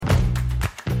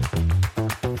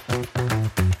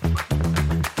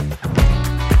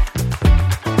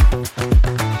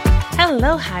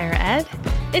Hello, Higher Ed.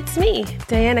 It's me,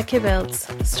 Diana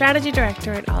Kibbilts, Strategy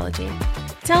Director at Ology.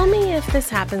 Tell me if this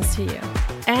happens to you.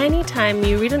 Anytime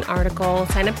you read an article,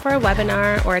 sign up for a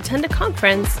webinar, or attend a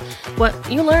conference, what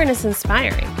you learn is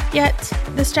inspiring. Yet,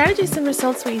 the strategies and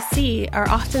results we see are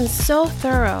often so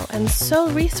thorough and so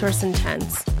resource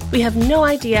intense, we have no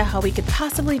idea how we could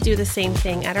possibly do the same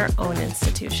thing at our own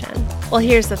institution. Well,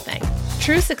 here's the thing.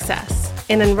 True success,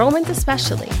 in enrollment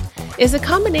especially, is a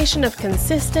combination of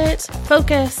consistent,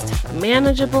 focused,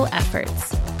 manageable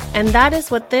efforts. And that is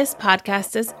what this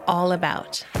podcast is all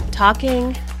about,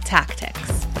 talking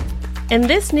tactics. In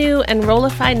this new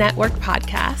Enrollify Network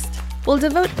podcast, we'll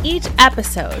devote each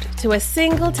episode to a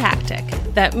single tactic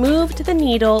that moved the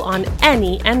needle on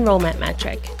any enrollment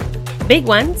metric. Big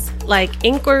ones like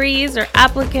inquiries or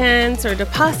applicants or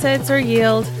deposits or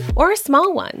yield, or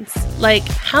small ones like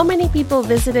how many people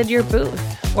visited your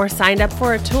booth or signed up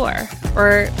for a tour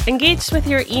or engaged with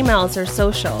your emails or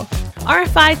social,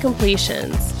 RFI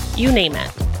completions, you name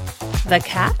it. The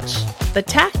catch? The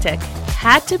tactic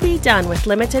had to be done with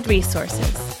limited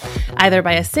resources, either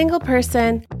by a single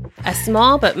person, a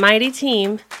small but mighty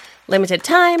team, limited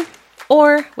time,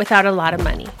 or without a lot of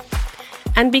money.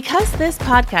 And because this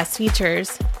podcast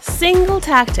features single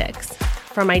tactics,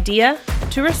 from idea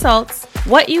to results,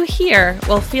 what you hear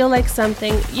will feel like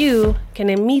something you can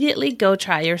immediately go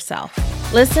try yourself.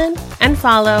 Listen and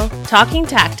follow Talking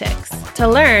Tactics to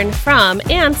learn from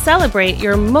and celebrate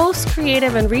your most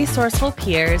creative and resourceful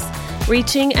peers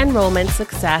reaching enrollment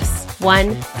success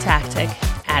one tactic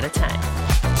at a time.